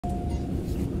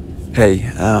Hey,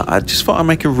 I just thought I'd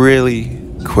make a really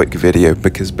quick video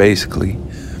because basically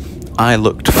I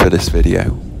looked for this video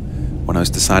when I was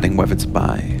deciding whether to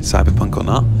buy Cyberpunk or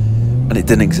not, and it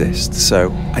didn't exist.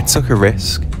 So I took a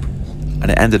risk and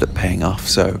it ended up paying off.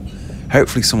 So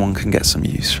hopefully someone can get some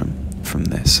use from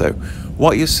this. So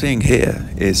what you're seeing here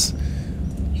is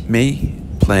me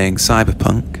playing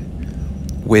Cyberpunk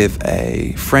with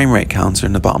a frame rate counter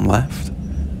in the bottom left,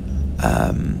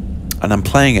 and I'm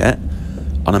playing it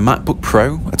on a Macbook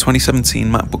Pro, a 2017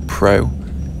 Macbook Pro,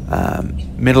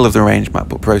 middle of the range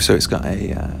Macbook Pro. So it's got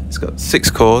 6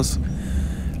 cores,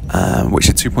 which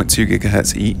are 2.2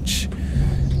 gigahertz each,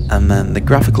 and then the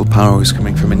graphical power is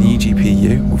coming from an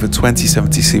eGPU with a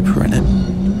 2070 Super in it,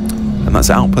 and that's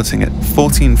outputting at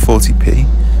 1440p,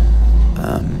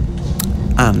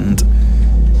 and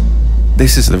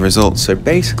this is the result. So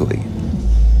basically,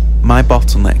 my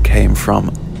bottleneck came from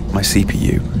my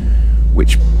CPU,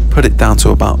 which put it down to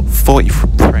about 40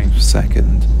 frames per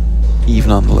second,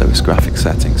 even on the lowest graphics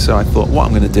setting. So I thought, what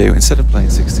I'm going to do, instead of playing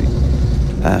 60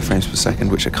 frames per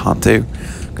second, which I can't do,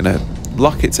 I'm going to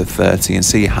lock it to 30 and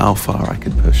see how far I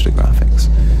could push the graphics.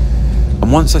 And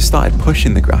once I started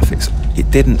pushing the graphics, it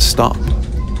didn't stop.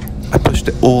 I pushed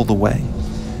it all the way.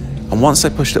 And once I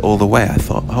pushed it all the way, I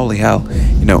thought, holy hell,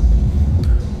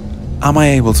 am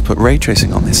I able to put ray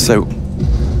tracing on this? So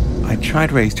I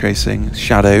tried ray tracing,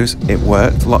 shadows, it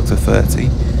worked, locked to 30.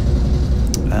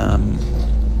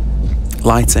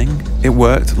 Lighting, it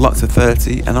worked, locked to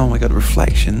 30. And oh my god,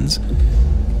 reflections,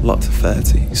 locked to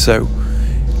 30. So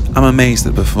I'm amazed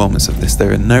at the performance of this.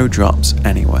 There are no drops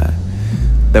anywhere.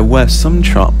 There were some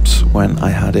drops when I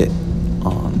had it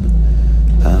on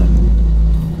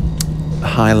a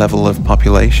high level of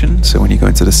population, so when you go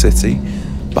into the city.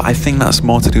 But I think that's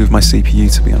more to do with my CPU,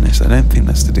 to be honest. I don't think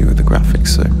that's to do with the graphics.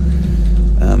 So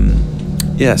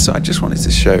yeah, so I just wanted to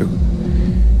show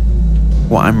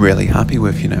what I'm really happy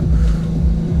with.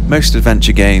 Most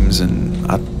adventure games and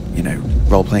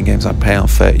role-playing games, I play on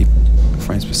 30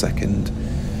 frames per second.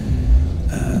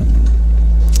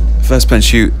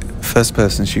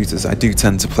 First-person shooters, I do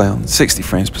tend to play on 60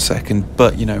 frames per second.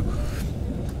 But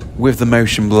with the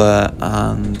motion blur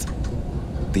and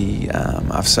the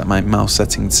I've set my mouse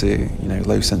setting to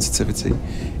low sensitivity,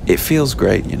 it feels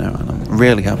great, and I'm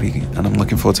really happy, and I'm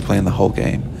looking forward to playing the whole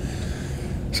game.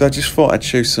 So I just thought I'd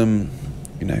show some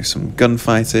some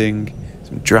gunfighting,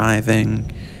 some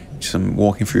driving, some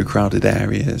walking through crowded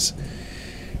areas,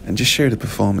 and just show the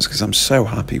performance, because I'm so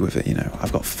happy with it.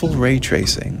 I've got full ray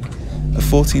tracing, a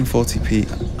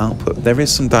 1440p output. There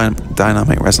is some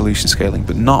dynamic resolution scaling,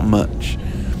 but not much.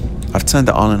 I've turned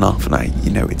it on and off, and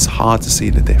it's hard to see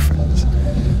the difference.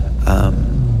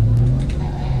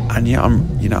 And yeah,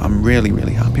 I'm really,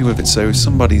 really happy with it. So if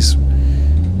somebody's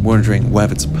wondering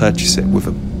whether to purchase it with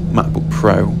a MacBook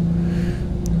Pro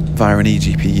via an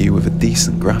eGPU with a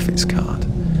decent graphics card,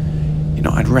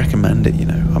 I'd recommend it.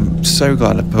 I'm so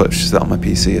glad I purchased it on my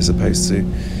PC as opposed to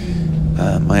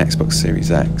my Xbox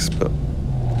Series X. But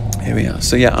here we are.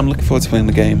 So yeah, I'm looking forward to playing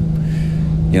the game.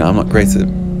 I'm not great at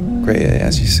it,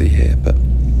 as you see here, but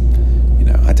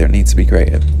I don't need to be great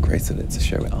at it to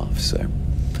show it off. So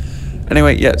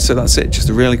anyway, yeah, so that's it. Just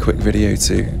a really quick video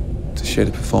to show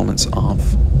the performance of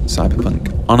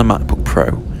Cyberpunk on a MacBook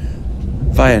Pro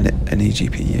via an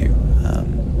eGPU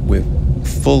with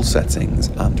full settings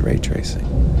and ray tracing.